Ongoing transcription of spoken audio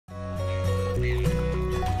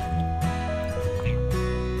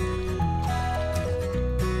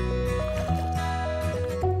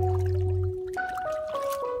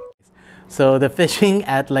So the fishing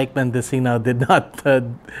at Lake Mendocino did not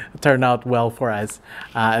turn out well for us.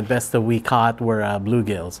 At best, we caught were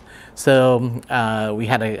bluegills. So we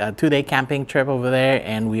had a 2-day camping trip over there,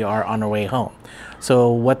 and we are on our way home. So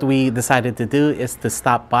what we decided to do is to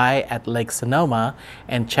stop by at Lake Sonoma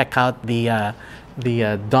and check out the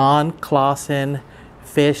Clausen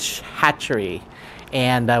fish hatchery.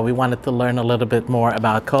 And we wanted to learn a little bit more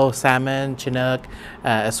about coho salmon, Chinook,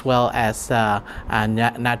 as well as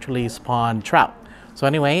naturally spawned trout. So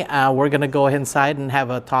anyway, we're gonna go inside and have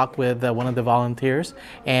a talk with one of the volunteers,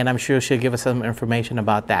 and I'm sure she'll give us some information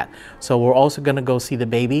about that. So we're also gonna go see the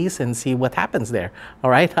babies and see what happens there. All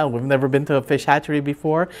right, we've never been to a fish hatchery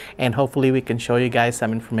before, and hopefully we can show you guys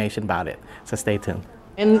some information about it. So stay tuned.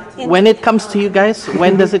 And when it comes to you guys,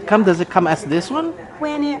 when does it come? Does it come as this one?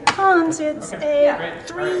 When it comes, it's a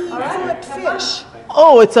 3-foot fish.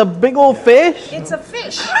 Oh, it's a big old fish? It's a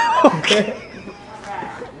fish. Okay.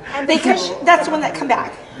 And because that's the one that come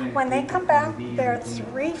back. When they come back, they're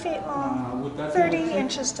 3 feet long, 30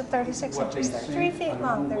 inches to 36 inches. They're 3 feet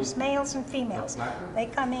long. There's males and females. They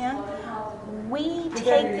come in. We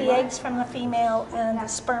take the eggs from the female and the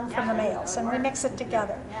sperm from the males, and we mix it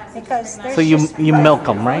together because there's So you milk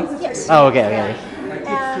them, right? Yes. Oh, okay, okay.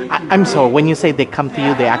 And I'm sorry, when you say they come to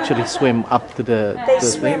you, they actually swim up to the... they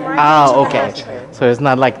swim right into the okay. hatchery. So it's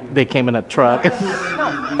not like they came in a truck.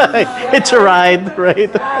 No. It's a ride,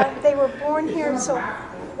 right? They were born here, so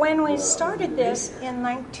when we started this in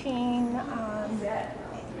 81,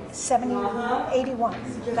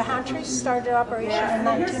 the hatchery started operation in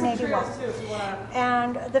 1981,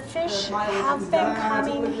 and the fish have been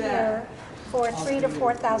coming here for 3,000 to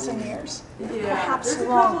 4,000 years, perhaps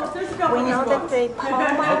longer. We know that the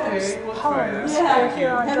Palmer's homes were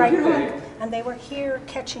here on Dry Creek, and they were here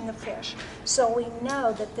catching the fish. So we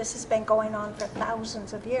know that this has been going on for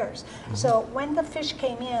thousands of years. So when the fish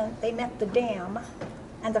came in, they met the dam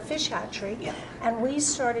and the fish hatchery, and we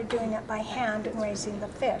started doing it by hand and raising the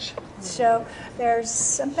fish. So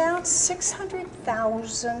there's about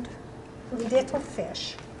 600,000 little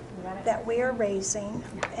fish that we are raising,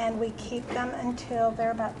 and we keep them until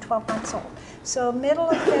they're about 12 months old. So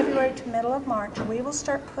middle of February to middle of March, we will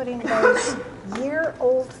start putting those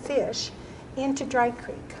year-old fish into Dry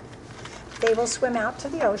Creek. They will swim out to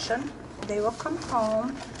the ocean. They will come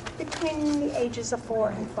home between the ages of 4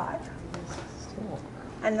 and 5.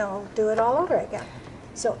 And they'll do it all over again.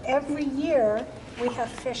 So every year we have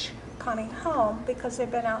fish coming home because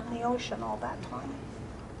they've been out in the ocean all that time.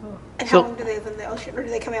 And how long do they live in the ocean, or do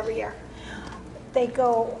they come every year? They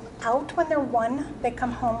go out when they're 1, they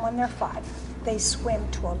come home when they're 5. They swim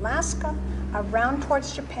to Alaska, around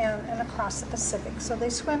towards Japan, and across the Pacific. So they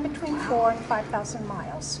swim between 4,000 and 5,000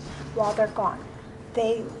 miles while they're gone.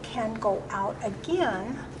 They can go out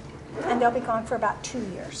again, and they'll be gone for about 2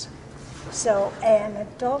 years. So an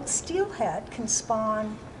adult steelhead can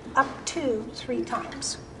spawn up to 3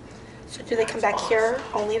 times. So do they come back here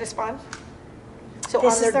only to spawn? So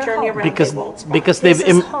This on is their their journey home. around, they won't spawn. Because This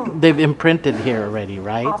is home. they've imprinted here already,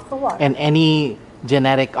 right? Off the water. And any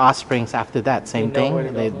genetic offsprings after that, same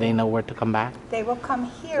thing? They know where to come back? They will come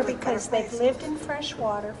here because they've lived in fresh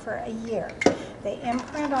water for a year. They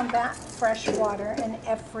imprint on that fresh water, and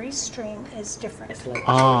every stream is different.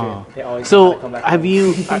 Oh, so have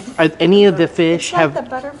you, are any of the fish It's like have, the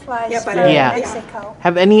butterflies Yeah, from Yeah. Mexico.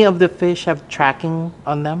 have any of the fish have tracking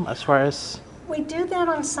on them as far as? We do that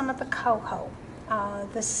on some of the coho,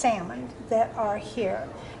 the salmon that are here,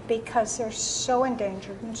 because they're so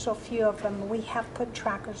endangered and so few of them. We have put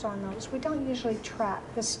trackers on those. We don't usually track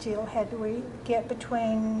the steelhead. We get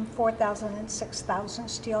between 4,000 and 6,000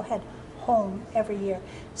 steelhead home every year.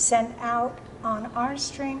 Send out on our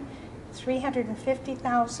stream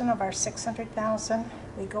 350,000 of our 600,000.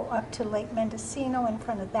 We go up to Lake Mendocino in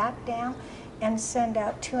front of that dam and send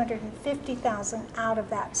out 250,000 out of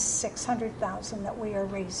that 600,000 that we are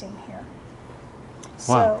raising here.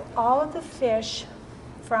 So Wow. all of the fish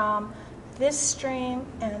from this stream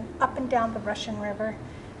and up and down the Russian River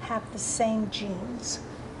have the same genes.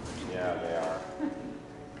 Yeah, they are.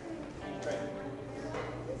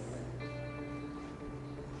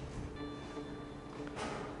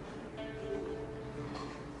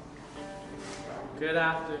 Good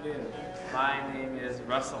afternoon. My name is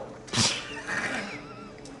Russell.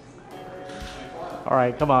 All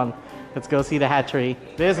right, come on. Let's go see the hatchery.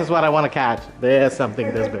 This is what I want to catch. There's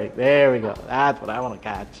something this big. There we go. That's what I want to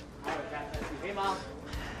catch.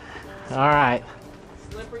 All right.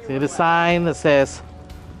 See the sign that says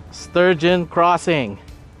Sturgeon Crossing.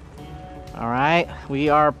 All right. We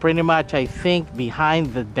are pretty much, I think,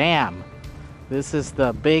 behind the dam. This is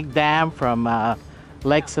the big dam from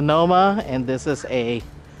Lake Sonoma, and this is a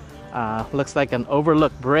Looks like an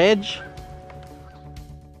overlook bridge.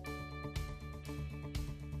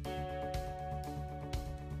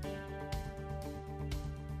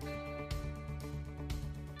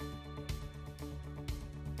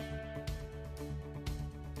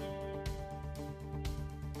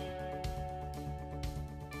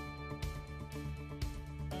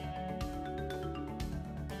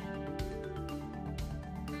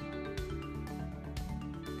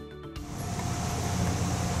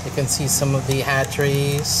 You can see some of the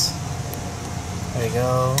hatcheries. There you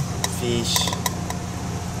go, fish.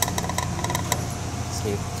 See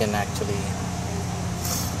if you can actually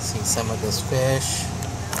see some of this fish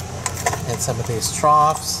and some of these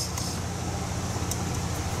troughs.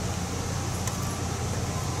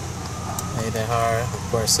 There they are, of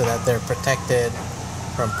course, so that they're protected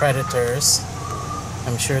from predators.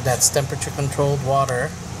 I'm sure that's temperature controlled water.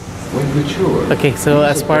 Okay, so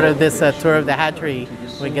as part of this tour of the hatchery,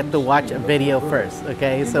 we get to watch a video first.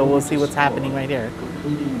 Okay, so we'll see what's happening right here.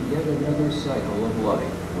 Completing yet another cycle of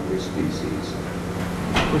life for their species.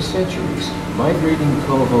 For centuries, migrating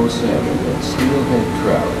coho salmon and steelhead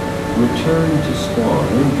trout returned to spawn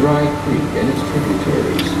in Dry Creek and its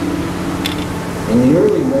tributaries. In the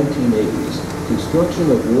early 1980s,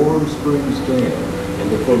 construction of Warm Springs Dam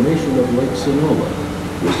and the formation of Lake Sonoma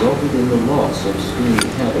resulted in the loss of stream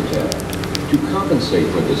habitat. To compensate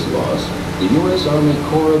for this loss, the U.S. Army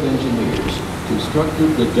Corps of Engineers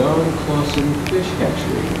constructed the Clausen Fish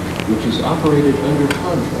Hatchery, which is operated under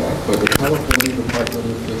contract by the California Department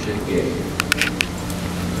of Fish and Game.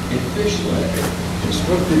 A fish ladder,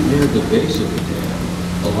 constructed near the base of the dam,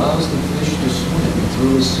 allows the fish to swim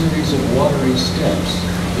through a series of watery steps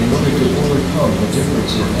in order to overcome the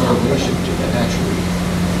difference in elevation to the hatchery.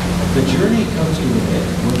 The journey comes to an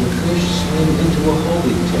end when the fish swim into a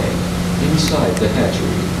holding tank inside the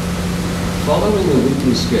hatchery. Following the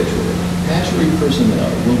weekly schedule, hatchery personnel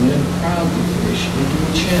will then crowd the fish into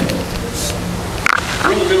a channel.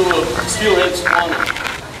 We're in the middle of steelhead spawning.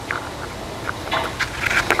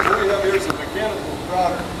 What we have here is a mechanical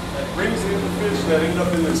crowder that brings in the fish that end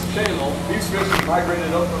up in this channel. These fish have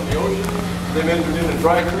migrated up from the ocean. They've entered into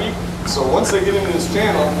Dry Creek. So once they get into this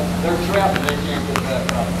channel, they're trapped and they can't get back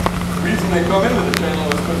out. The reason they come into the channel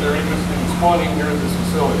is because they're interested in spawning here at this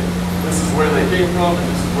facility. This is where they came from and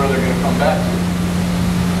this is where they're going to come back to.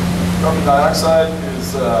 Carbon dioxide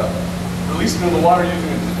is released into the water using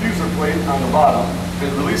a diffuser plate on the bottom. It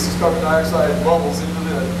releases carbon dioxide bubbles into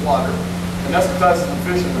the water, anesthetizes the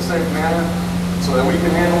fish in a safe manner so that we can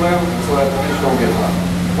handle them and so that the fish don't get hot.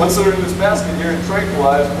 Once they're in this basket here and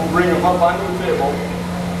tranquilized, we'll bring them up onto the table.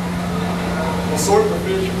 We'll sort the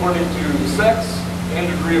fish according to sex and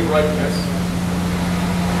degree of ripeness.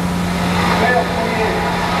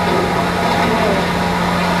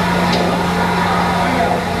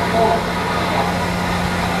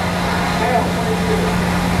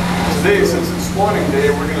 Today, since it's spawning day,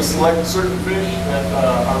 we're going to select certain fish that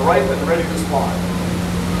are ripe and ready to spawn.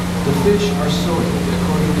 The fish are sorted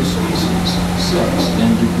according to species, sex,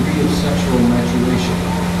 and degree of sexual maturation.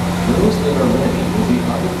 Those that are ready will be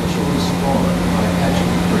artificially spawned by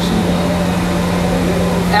hatchery personnel.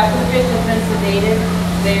 After the fish has been sedated,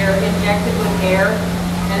 they're injected with air,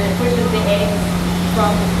 and it pushes the eggs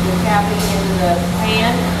from the cavity into the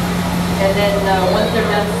pan. And then once they're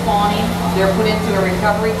done spawning, they're put into a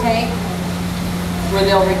recovery tank where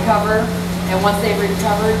they'll recover. And once they've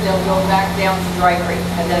recovered, they'll go back down to Dry Creek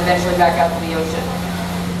and then eventually back out to the ocean.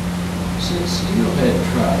 Since steelhead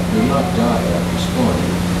trout do not die after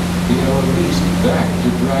spawning, they are released back to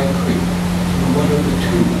Dry Creek through one of the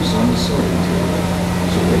tubes on the sorting table,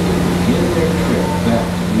 so they can begin their trip back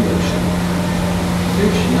to the ocean.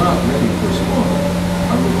 Fish not ready for spawning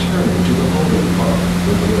are returned to the holding pond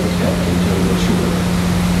where they are kept until mature.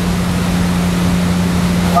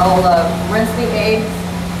 I'll rinse the eggs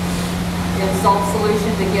in salt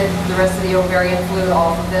solution to get the rest of the ovarian fluid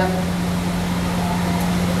off of them.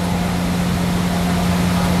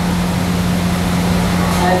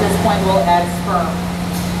 And at this point we'll add sperm.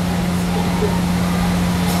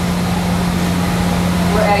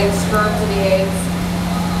 We're adding sperm to the eggs.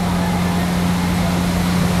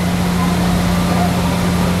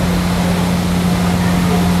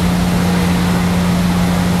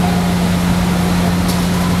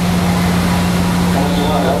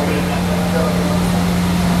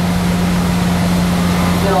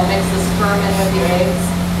 Then I'll mix the sperm in with the eggs.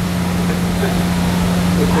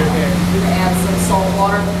 Add some salt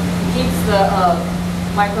water. Keeps the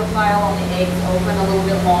micropyle on the eggs open a little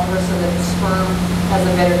bit longer so that the sperm has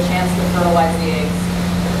a better chance to fertilize the eggs.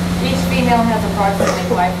 Each female has approximately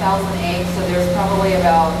 5,000 eggs, so there's probably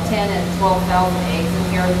about 10 and 12,000 eggs in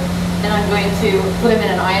here. And I'm going to put them in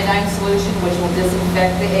an iodine solution, which will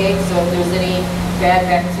disinfect the eggs. So if there's any bad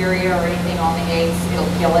bacteria or anything on the eggs, it'll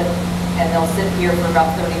kill it. And they'll sit here for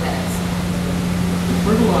about 30 minutes. The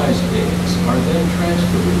fertilized eggs are then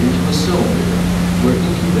transferred into a cylinder where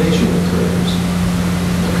incubation occurs.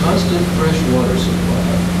 A constant fresh water supply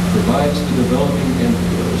provides the developing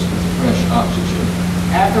embryos with fresh oxygen.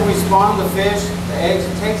 After we spawn the fish, it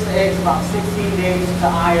takes the eggs about 16 days to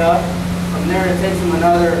eye up. From there, it takes them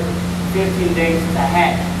another 15 days to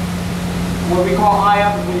hatch. What we call eye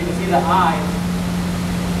up is when you can see the eyes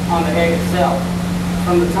on the egg itself.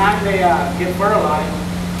 From the time they get fertilized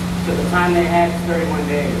to the time they hatch, 31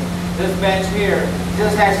 days. This batch here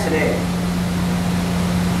just hatched today.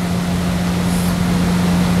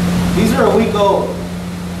 These are a week old.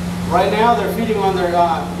 Right now, they're feeding on their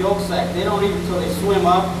yolk sac. They don't eat until they swim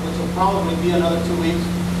up, which will probably be another 2 weeks.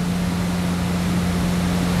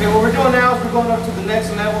 Okay, what we're doing now is we're going up to the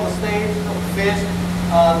next level of stage of fish,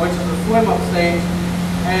 which is the swim up stage.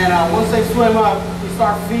 And once they swim up, we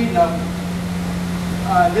start feeding them.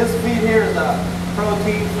 This feed here is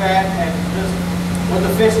protein, fat, and just what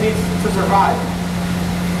the fish needs to survive.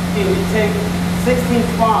 And we take 16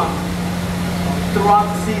 spawns throughout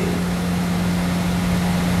the season.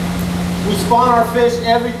 We spawn our fish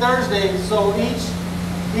every Thursday, so each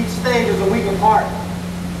stage is a week apart.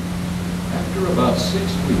 After about 6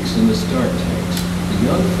 weeks in the start tanks, the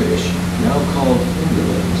young fish, now called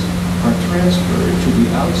fingerlings, are transferred to the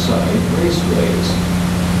outside raceways.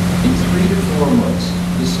 In 3 to 4 months,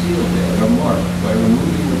 the steelhead are marked by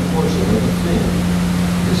removing a portion of the fin.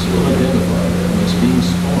 This will identify them as being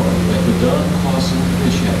spawned at the Clausen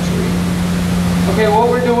fish hatchery. Okay, what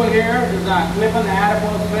we're doing here is clipping the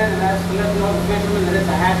adipose fin, and that's to let the fishermen that it's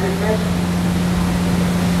a hatchery fish.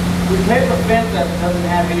 We clip a fin that doesn't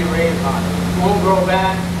have any rays on it. It won't grow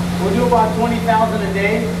back. We'll do about 20,000 a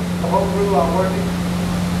day, the whole crew are working.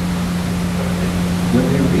 When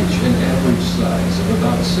they reach an average size of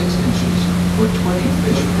about 6 inches or 20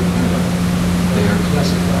 fish per pound, they are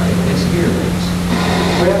classified as yearlings.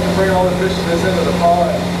 We have to bring all the fish to this end of the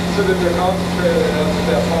pond so that they're concentrated enough that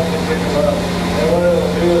that pump can pick them up. And what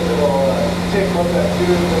it'll do is it'll take up that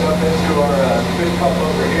tube and up into our fish pump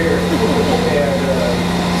over here and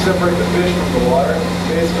separate the fish from the water.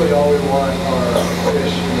 Basically all we want are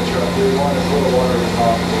fish in the truck. We want as little water as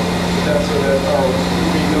possible. That's so that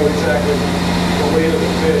we know exactly the weight of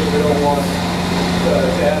the fish. We don't want to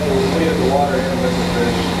add the weight of the water in with the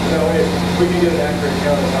fish. That way we can get an accurate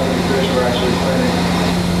count of how many fish we're actually planting.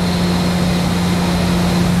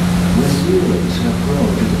 When yearlings have grown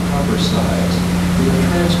to the proper size, they are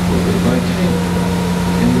transported by tank truck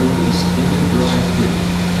and released into dry creek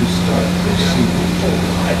to start their season journey.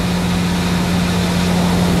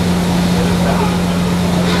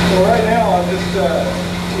 So right now I'm just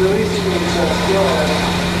releasing these steelhead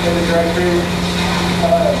in the dry creek,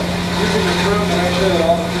 using the broom to make sure that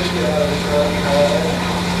all the fish get out of the truck.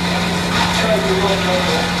 Try to be real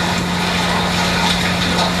careful.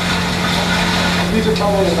 These are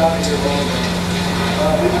probably about a year old.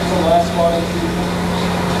 These are from last spawning season.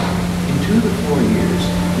 In 2 to 4 years,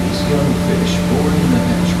 these young fish born in the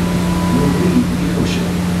hatchery will leave the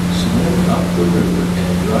ocean, swim up the river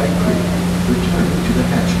and dry creek, return to the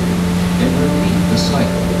hatchery, and repeat the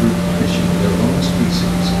cycle of replenishing their own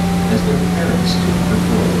species as their parents did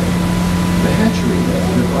before them. The hatchery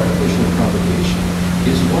method of artificial propagation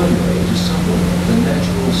is one way to supplement the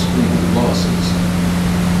natural stream losses.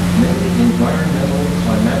 Many environmental,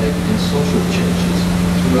 climatic, and social changes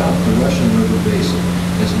throughout the Russian River Basin,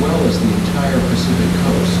 as well as the entire Pacific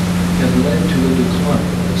coast, have led to a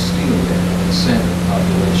decline of steelhead and salmon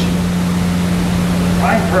population.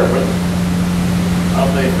 My purpose of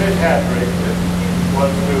the fish hatchery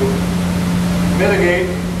was to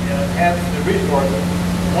mitigate and enhance the resources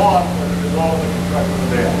lost as a result of the construction of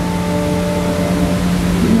the dam.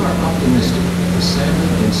 We are optimistic that the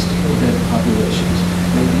salmon and steelhead populations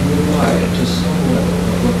may be revived to some level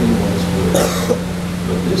of what they once were.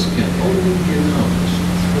 But this can only be accomplished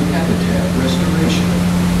through habitat restoration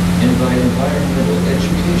and by environmental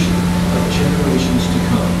education of generations to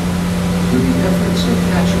come, through the efforts of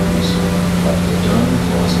hatcheries like the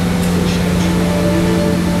Clausen Fish Hatchery.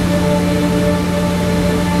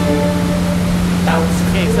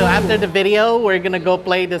 Okay, so after the video, we're gonna go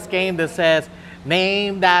play this game that says,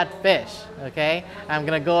 name that fish, okay? I'm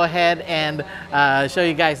gonna go ahead and show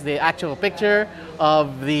you guys the actual picture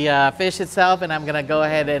of the fish itself, and I'm gonna go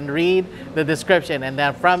ahead and read the description, and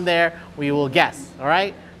then from there, we will guess, all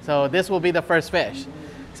right? So this will be the first fish. It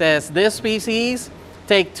says, this species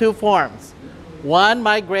take 2 forms. One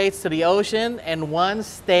migrates to the ocean and one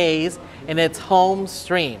stays in its home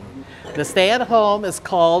stream. The stay-at-home is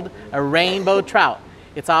called a rainbow trout.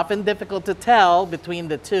 It's often difficult to tell between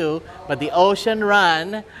the two, but the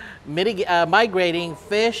ocean-run migrating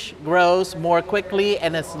fish grows more quickly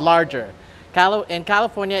and is larger. In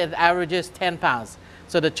California, it averages 10 pounds.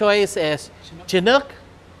 So the choice is Chinook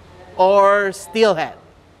or Steelhead.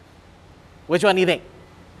 Which one do you think?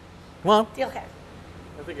 Come on. Steelhead.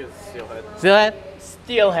 I think it's Steelhead. Steelhead?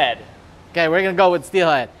 Steelhead. Okay, we're gonna go with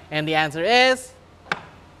Steelhead. And the answer is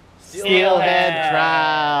Steelhead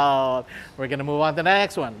trout. We're gonna move on to the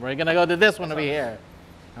next one. We're gonna go to this one over here.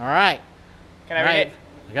 All right. Can I read it?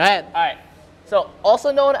 Go ahead. All right. So,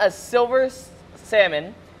 also known as silver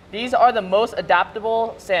salmon, these are the most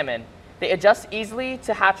adaptable salmon. They adjust easily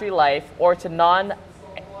to hatchery life or to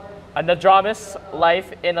anadromous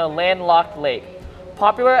life in a landlocked lake.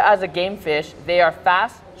 Popular as a game fish, they are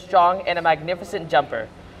fast, strong, and a magnificent jumper.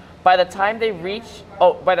 By the time they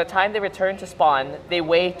return to spawn, they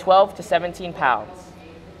weigh 12 to 17 pounds.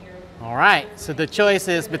 All right. So the choice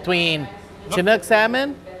is between Chinook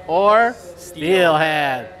salmon or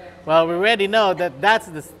Steelhead. Well, we already know that that's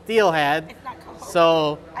the Steelhead. It's not coho.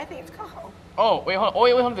 So I think it's coho. Oh, wait, hold on.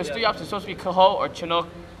 Hold on. There's three options. It's supposed to be coho or Chinook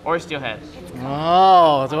or Steelhead.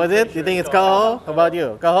 oh, so what's it? You think it's coho? How about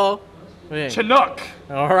you? Coho? Chinook.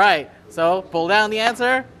 All right. So pull down the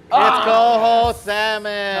answer. It's coho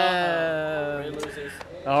salmon.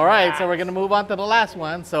 All right. So we're gonna move on to the last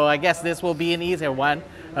one. So I guess this will be an easier one.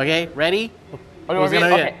 Okay. Ready? Who's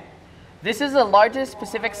gonna Okay. This is the largest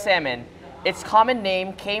Pacific salmon. Its common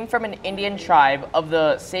name came from an Indian tribe of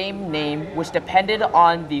the same name, which depended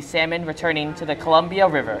on the salmon returning to the Columbia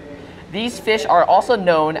River. These fish are also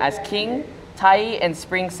known as king, tai, and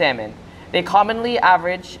spring salmon. They commonly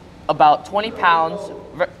average about 20 pounds.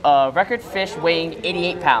 Record fish weighing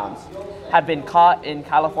 88 pounds have been caught in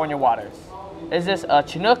California waters. Is this a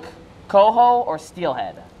Chinook, coho, or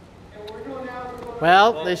Steelhead?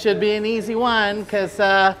 Well, this should be an easy one because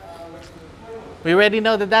we already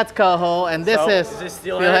know that that's coho, and this is this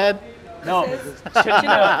Steelhead? No.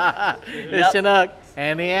 Chinook. It's Chinook,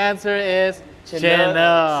 and the answer is Chinook.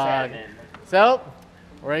 salmon. So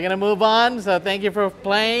we're gonna move on. So thank you for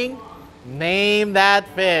playing. Name that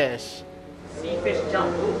fish. See fish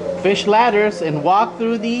jump. Fish ladders and walk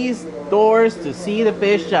through these doors to see the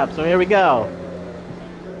fish jump. So here we go.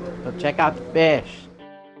 So check out the fish.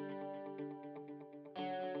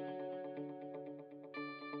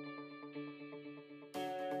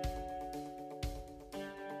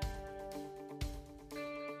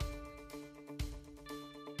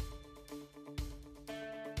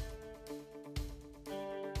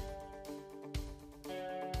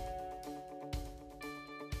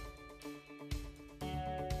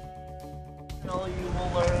 You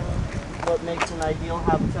will learn what makes an ideal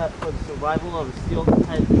habitat for the survival of a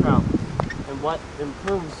steelhead trout and what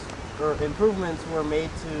improvements were made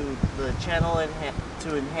to the channel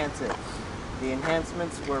to enhance it. The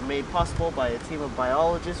enhancements were made possible by a team of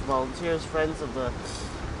biologists, volunteers, friends of the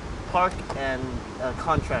park, and a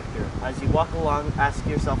contractor. As you walk along, ask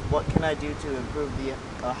yourself, what can I do to improve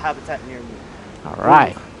the habitat near me? All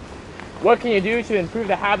right. What can you do to improve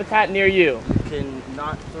the habitat near you? You can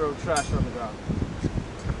not throw trash on the ground.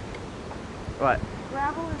 What?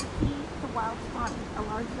 Gravel is key to wild spawning. A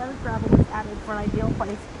large bed of gravel is added for an ideal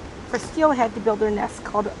place for steelhead to build their nests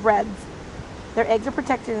called redds. Their eggs are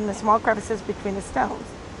protected in the small crevices between the stones.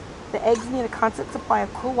 The eggs need a constant supply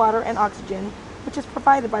of cool water and oxygen, which is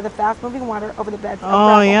provided by the fast-moving water over the beds of gravel.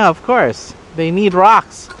 Oh yeah, of course. They need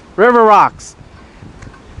rocks, river rocks.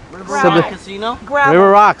 Casino? Gravel.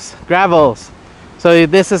 River rocks, gravels. So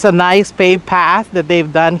this is a nice paved path that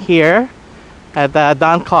they've done here at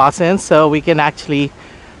Don Clausen, so we can actually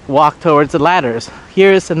walk towards the ladders.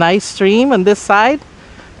 Here is a nice stream on this side.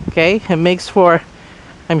 Okay, it makes for,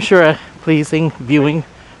 I'm sure, a pleasing viewing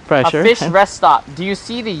pressure. A fish rest stop. Do you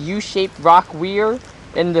see the U-shaped rock weir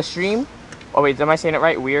in the stream? Oh wait, am I saying it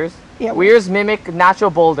right? Weirs? Yeah. Weirs mimic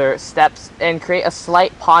natural boulder steps and create a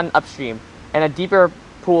slight pond upstream and a deeper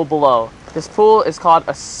pool below. This pool is called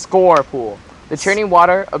a score pool. The churning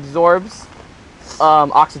water absorbs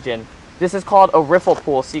oxygen. This is called a riffle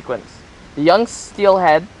pool sequence. The young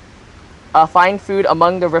steelhead find food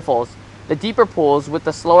among the riffles. The deeper pools with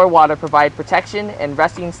the slower water provide protection and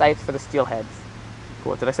resting sites for the steelheads.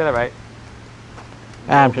 Cool. Did I say that right?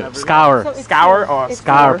 Scour. So it's Scour cool. or It's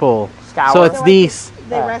Scour cool. pool. Scour. So it's these.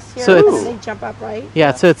 They rest here So and it's- then they jump up, right?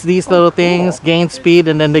 Yeah, so it's these little things, gain speed,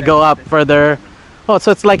 and then they go up further. Oh,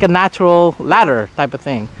 so it's like a natural ladder type of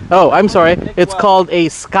thing. Oh, I'm sorry. It's called a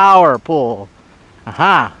scour pool.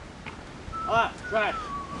 Aha. Ah, trash.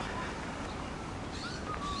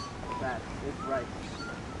 That is right.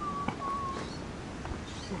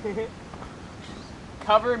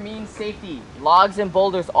 Cover means safety. Logs and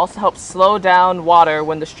boulders also help slow down water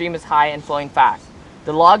when the stream is high and flowing fast.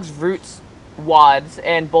 The logs, roots, wads,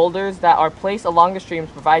 and boulders that are placed along the streams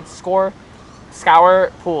provide scour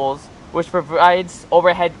pools, which provides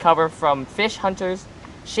overhead cover from fish hunters,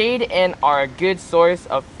 shade, and are a good source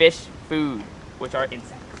of fish food, which are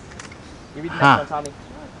insects. You read the next one, Tommy.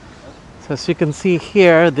 So as you can see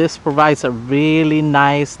here, this provides a really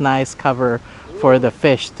nice cover for the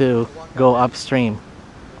fish to go upstream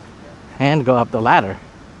and go up the ladder.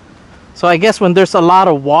 So I guess when there's a lot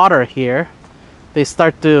of water here, the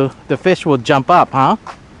fish will jump up, huh?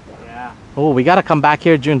 Yeah. Oh, we gotta come back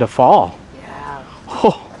here during the fall. Yeah.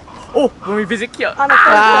 Oh, when we visit Kyoto. On a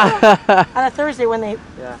Thursday, on a Thursday when they...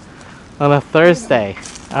 Yeah. On a Thursday.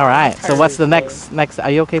 All right. So what's the next?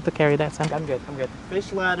 Are you okay to carry that, Sam? I'm good.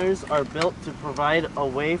 Fish ladders are built to provide a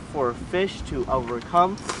way for fish to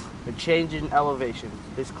overcome a change in elevation.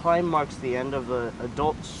 This climb marks the end of the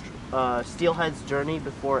adult steelhead's journey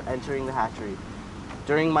before entering the hatchery.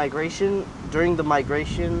 During the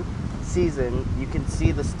migration season, you can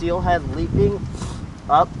see the steelhead leaping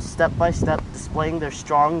up step by step, displaying their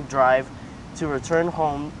strong drive to return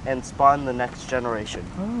home and spawn the next generation.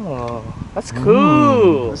 Oh, that's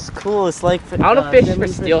cool. It's cool. It's like I want to fish for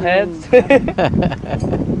steelheads.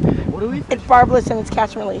 What do we fish? It's barbless and it's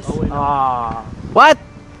catch and release. What?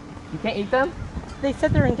 You can't eat them? They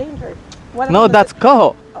said they're endangered. No, that's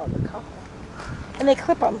coho. Oh, the coho. And they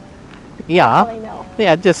clip them. Yeah. That's all I know.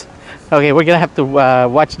 Yeah, just... Okay, we're gonna have to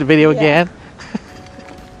watch the video again.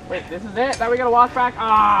 Wait, this is it? Now we gotta walk back?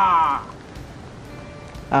 Ah!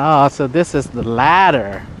 Oh, so this is the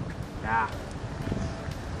ladder. Yeah.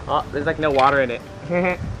 Oh, there's like no water in it.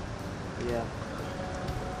 Yeah.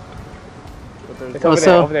 It's over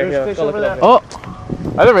there, over there. There's Here, fish go look over it there. over.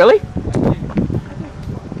 Oh! Are there really?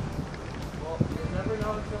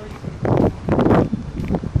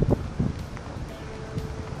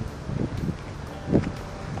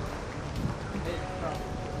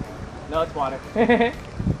 No, it's water. Let's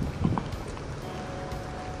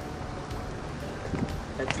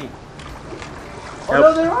see. Oh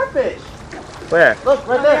no, there are fish. Where? Look,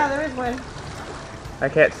 right Oh, there. yeah, there is one. I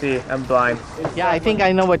can't see. I'm blind. Yeah, I think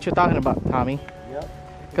I know what you're talking about, Tommy. Yep.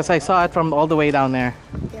 Because I saw it from all the way down there.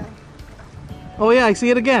 Yeah. Oh yeah, I see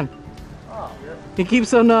it again. Oh, It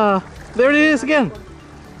keeps on, there it is again.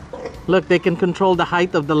 Look, they can control the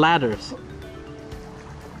height of the ladders.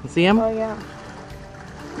 You see them? Oh, yeah.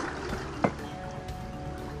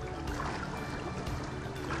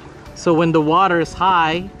 So when the water is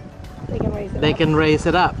high, They can raise it they up. can raise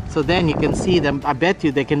it up. So then you can see them. I bet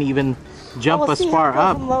you they can even jump Well, as see how far it goes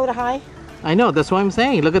up. from low to high, I know, that's what I'm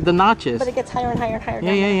saying. Look at the notches. but it gets higher and higher and higher. Yeah,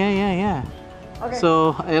 down yeah, there. yeah. Okay.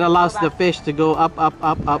 So it allows the fish to go up,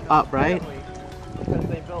 right? because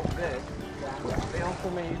they built this, they also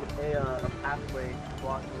made a pathway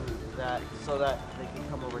blocking that so that they can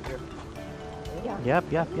come over here. Yeah.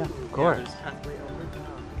 Yep, of course. Yeah, there's a pathway over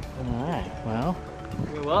here. Alright, well.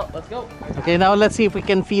 Well, let's go. Okay, now let's see if we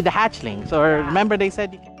can feed the hatchlings. Or remember they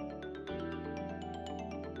said you can...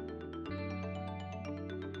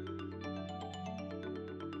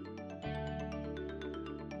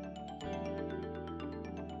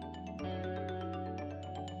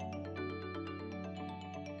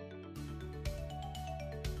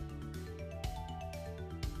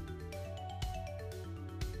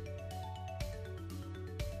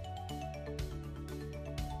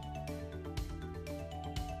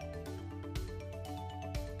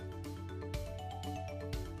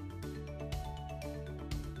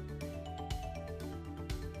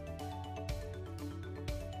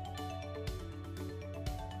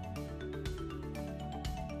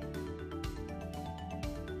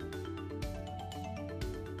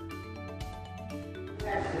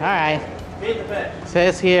 Alright,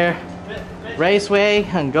 says here, raceway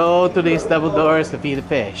and go to these double doors to feed the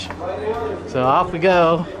fish. So off we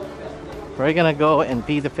go. We're gonna go and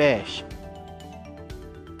feed the fish.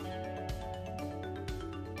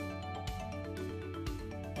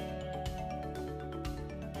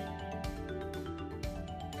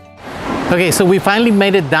 Okay, so we finally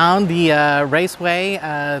made it down the raceway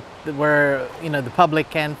where the public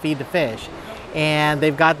can feed the fish. And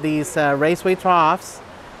they've got these raceway troughs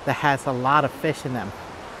that has a lot of fish in them.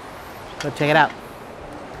 Go check it out.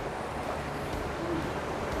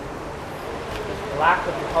 Black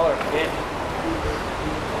with the color fish.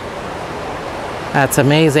 That's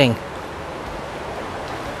amazing.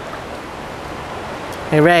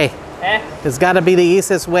 Hey Ray, it's got to be the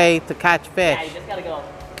easiest way to catch fish. Yeah, you just gotta go.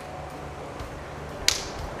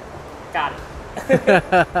 Got it.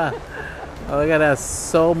 Oh, look at that,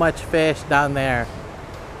 so much fish down there.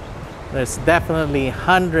 There's definitely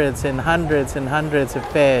hundreds and hundreds and hundreds of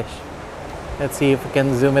fish. Let's see if we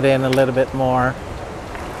can zoom it in a little bit more.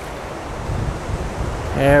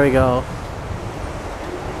 There we go.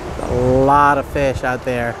 A lot of fish out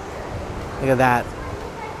there. Look at that.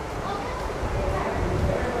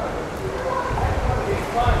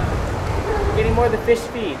 Getting more of the fish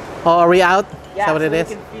feed. Oh, are we out? Yeah, is that what so it is?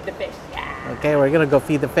 we can feed the fish. Yeah. Okay, we're gonna go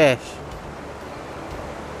feed the fish.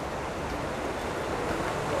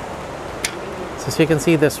 So as you can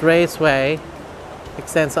see, this raceway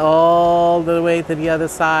extends all the way to the other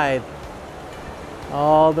side.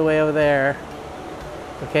 All the way over there.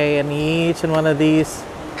 Okay, and each and one of these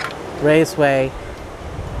raceway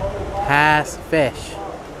has fish.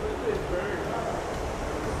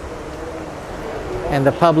 And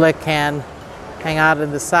the public can hang out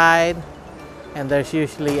on the side, and there's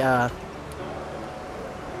usually a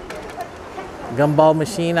gumball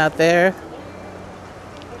machine out there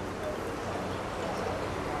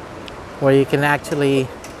where you can actually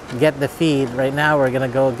get the feed. Right now we're gonna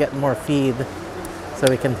go get more feed so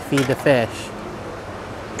we can feed the fish.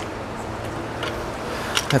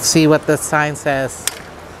 Let's see what the sign says.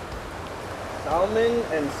 Salmon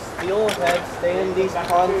and steelhead stay in these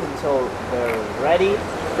ponds until they're ready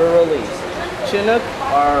for release. Chinook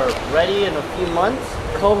are ready in a few months.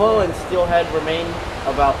 Coho and steelhead remain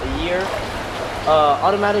about a year.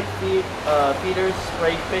 Automatic feeders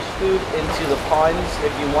spray fish food into the ponds.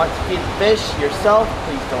 If you want to feed the fish yourself,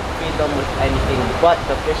 please don't feed them with anything but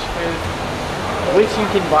the fish food, which you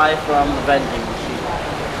can buy from the vending machine.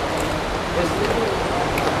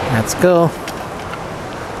 Let's go.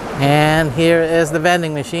 And here is the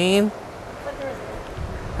vending machine.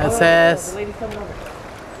 It says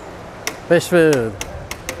fish food.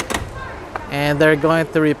 And they're going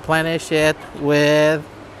to replenish it with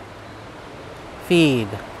feed.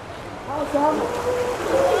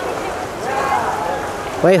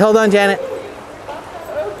 Wait, hold on, Janet.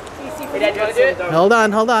 Hold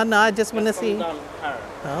on. No, I just want to see.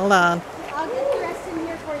 Hold on. I'll get the rest in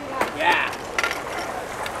here for you guys. Yeah.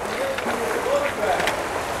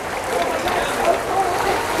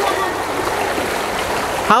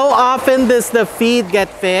 How often does the feed get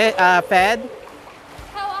fed? How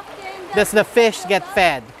often Does the fish get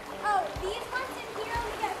fed? Oh, these ones in here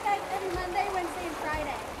we get fed every Monday, Wednesday, and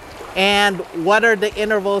Friday. And what are the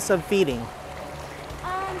intervals of feeding? We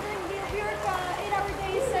work 8-hour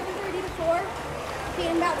days, 7:30 to 4,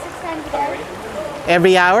 feeding about 6 times a day.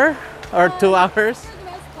 Every hour or 2 hours? For the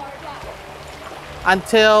most part,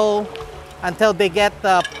 yeah. Until they get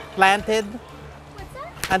planted? What's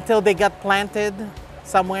that? Until they get planted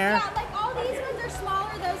somewhere? Yeah, like all these ones are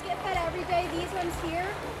smaller. Those get fed every day. These ones here,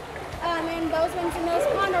 and those ones in those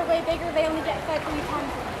pond are way bigger. They only get fed 3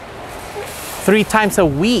 times a week. 3 times a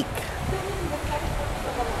week.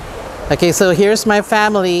 Okay, so here's my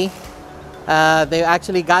family. They've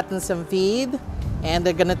actually gotten some feed, and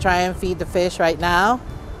they're gonna try and feed the fish right now.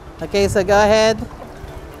 Okay, so go ahead.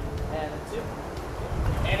 And 2.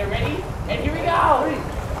 And ready? And here we go.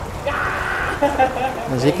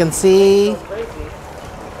 As you can see,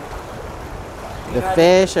 the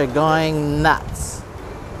fish are going nuts.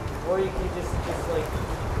 Or you can just like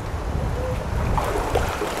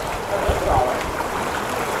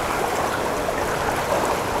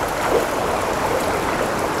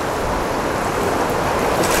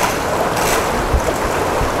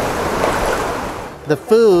The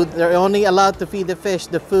food, they're only allowed to feed the fish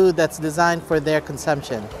the food that's designed for their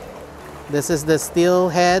consumption. This is the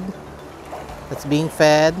steelhead that's being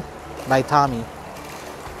fed by Tommy.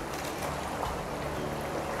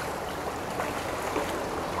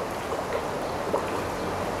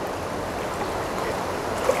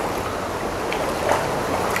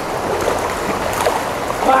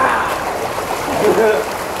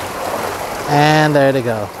 And there they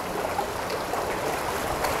go.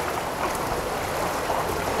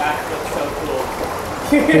 That's so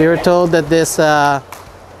cool. We were told that this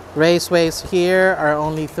raceways here are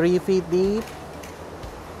only 3 feet deep.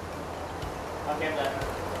 Okay, I'm done.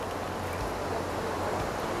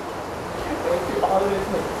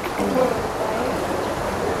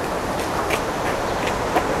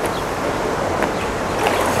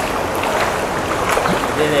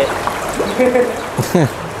 did it.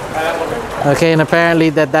 Okay, and apparently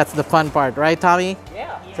that's the fun part, right, Tommy?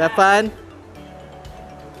 Yeah. Is that fun?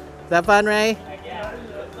 Is that fun, Ray?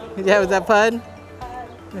 Yeah, was that fun?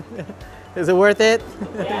 Is it worth it?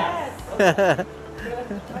 Yes.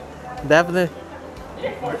 Definitely.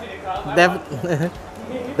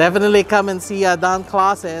 Definitely come and see Don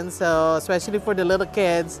Clausen. So especially for the little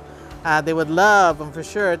kids, they would love, for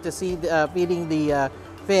sure, to see feeding the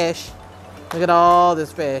fish. Look at all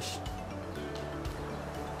this fish.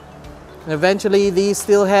 Eventually, these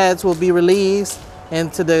steelheads will be released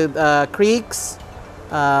into the creeks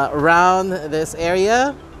around this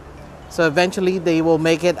area. So eventually, they will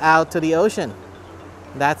make it out to the ocean.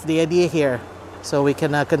 That's the idea here. So we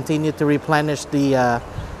can continue to replenish the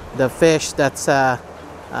fish that's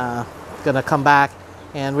gonna come back.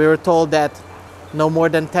 And we were told that no more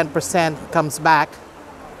than 10% comes back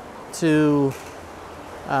to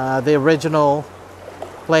the original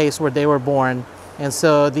place where they were born. And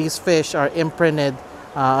so these fish are imprinted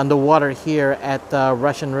on the water here at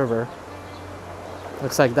Russian River.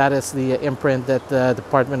 Looks like that is the imprint that the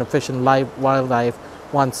Department of Fish and Wildlife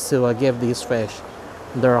wants to give these fish.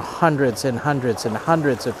 There are hundreds and hundreds and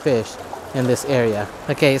hundreds of fish in this area.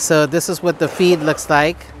 Okay, so this is what the feed looks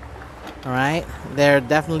like. All right, they're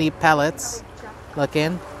definitely pellets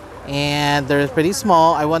looking, and they're pretty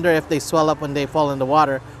small. I wonder if they swell up when they fall in the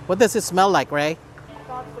water. What does it smell like, Ray?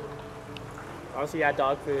 Dog food. Honestly, yeah,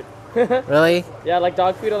 dog food. Really? Yeah, like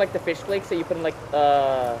dog food or like the fish flakes that you put in like,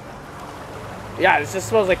 yeah, it just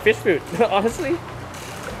smells like fish food, honestly.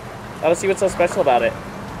 I don't see what's so special about it.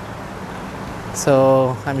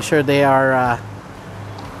 So I'm sure they are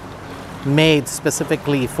made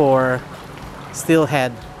specifically for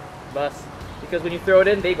steelhead. Must. Because when you throw it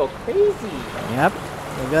in, they go crazy. Yep,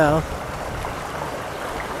 there you go.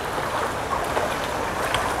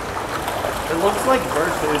 It looks like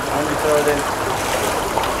bird food when you throw it in.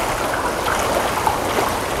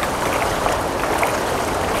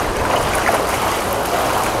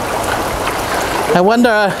 I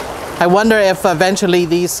wonder if eventually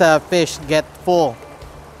these fish get full.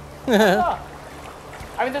 I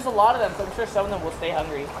mean, there's a lot of them, so I'm sure some of them will stay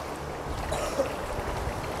hungry.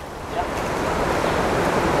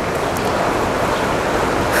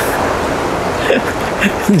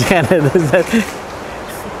 Janet, is that?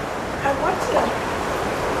 I'm watching.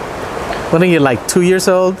 What are you, like 2 years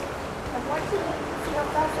old? I'm watching to see how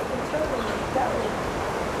fast I can turn them in the belly.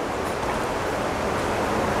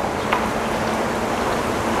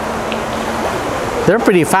 They're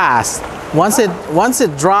pretty fast. Once it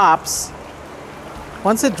drops,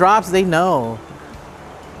 they know.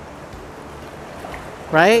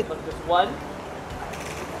 Right? Look, there's one.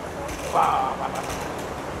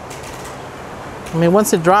 I mean,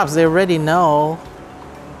 once it drops, they already know.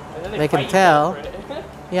 And then They can fight each tell. other for it.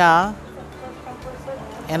 Yeah.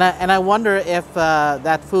 And I wonder if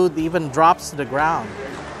that food even drops to the ground.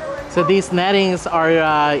 So these nettings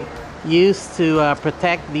are used to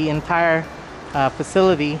protect the entire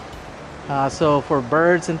facility. So for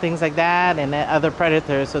birds and things like that, and other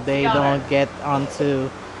predators, so they don't get onto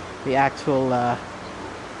the actual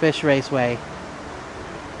fish raceway.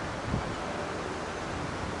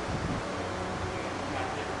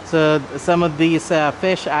 So some of these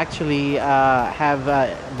fish actually have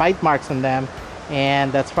bite marks on them,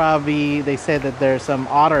 and that's probably, they said that there's some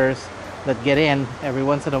otters that get in every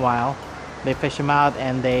once in a while. They fish them out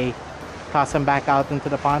and they toss them back out into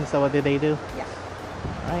the pond. So what do they do? Yeah.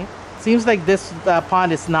 Right. Seems like this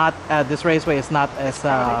pond is not, this raceway is not as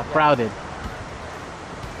crowded.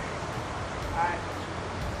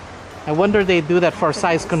 I wonder they do that for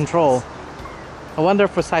size control. I wonder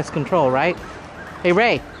for size control, right? Hey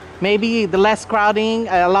Ray, maybe the less crowding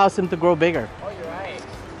allows them to grow bigger. Oh, you're right.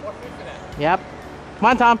 More food for them. Yep. Come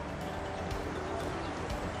on, Tom.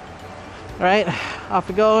 All right, off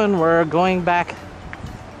we go, and we're going back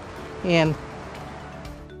in.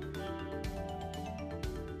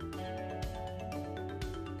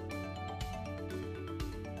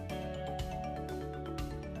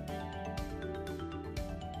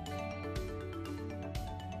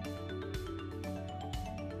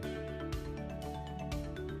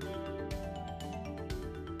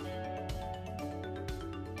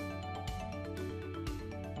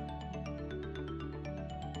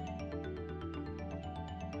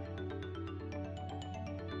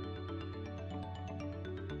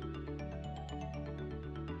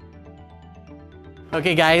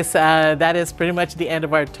 Okay guys, that is pretty much the end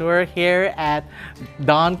of our tour here at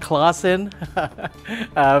Don Clausen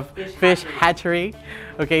Fish Hatchery.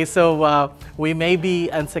 Okay, so we may be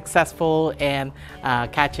unsuccessful in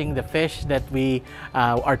catching the fish that we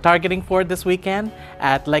are targeting for this weekend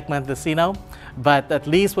at Lake Mendocino, but at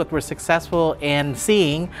least what we're successful in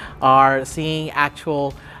seeing are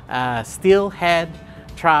actual steelhead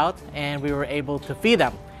trout, and we were able to feed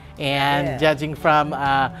them. And judging from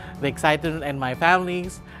the excitement in my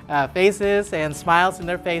family's faces and smiles in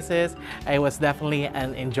their faces, it was definitely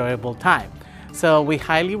an enjoyable time. So we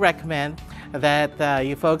highly recommend that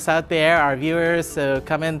you folks out there, our viewers,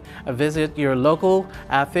 come and visit your local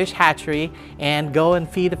fish hatchery and go and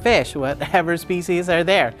feed the fish, whatever species are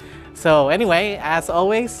there. So anyway, as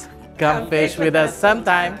always, Come fish with us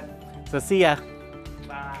sometime. So see ya.